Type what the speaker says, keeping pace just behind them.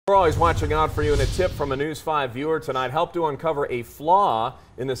We're always watching out for you, and a tip from a News 5 viewer tonight helped to uncover a flaw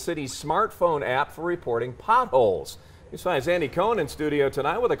in the city's smartphone app for reporting potholes. News 5's Andy Cohen in studio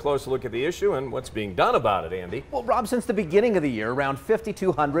tonight with a closer look at the issue and what's being done about it, Andy. Well, Rob, since the beginning of the year, around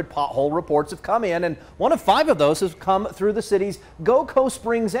 5,200 pothole reports have come in, and one of 5 of those has come through the city's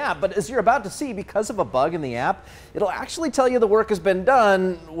GoCoSprings app. But as you're about to see, because of a bug in the app, it'll actually tell you the work has been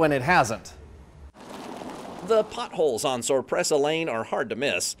done when it hasn't. The potholes on Sorpresa Lane are hard to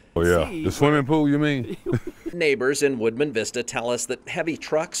miss. Oh yeah, the swimming pool, you mean? Neighbors in Woodman Vista tell us that heavy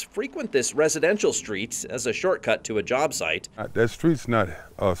trucks frequent this residential street as a shortcut to a job site. That street's not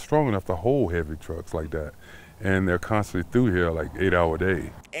strong enough to hold heavy trucks like that, and they're constantly through here like 8-hour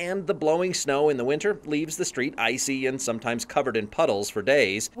day. And the blowing snow in the winter leaves the street icy and sometimes covered in puddles for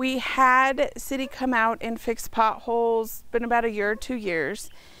days. We had city come out and fix potholes, been about a year or 2 years.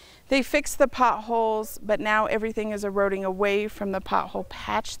 They fixed the potholes, but now everything is eroding away from the pothole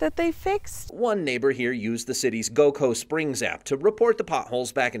patch that they fixed. One neighbor here used the city's GoCoSprings app to report the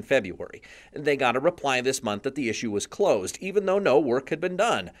potholes back in February. They got a reply this month that the issue was closed, even though no work had been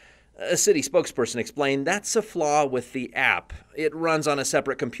done. A city spokesperson explained that's a flaw with the app. It runs on a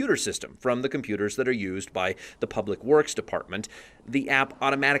separate computer system from the computers that are used by the Public Works Department. The app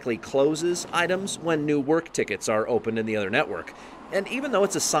automatically closes items when new work tickets are opened in the other network. And even though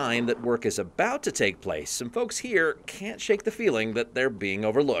it's a sign that work is about to take place, some folks here can't shake the feeling that they're being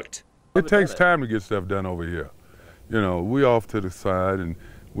overlooked. It takes time to get stuff done over here. You know, we off to the side and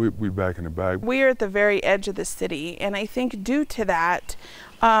we back in the back. We are at the very edge of the city, and I think due to that,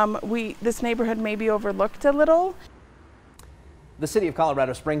 this neighborhood may be overlooked a little. The city of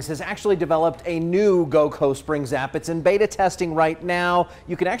Colorado Springs has actually developed a new GoCoSprings app. It's in beta testing right now.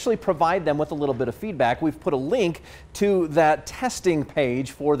 You can actually provide them with a little bit of feedback. We've put a link to that testing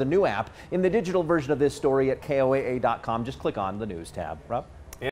page for the new app in the digital version of this story at KOAA.com. Just click on the news tab. Rob?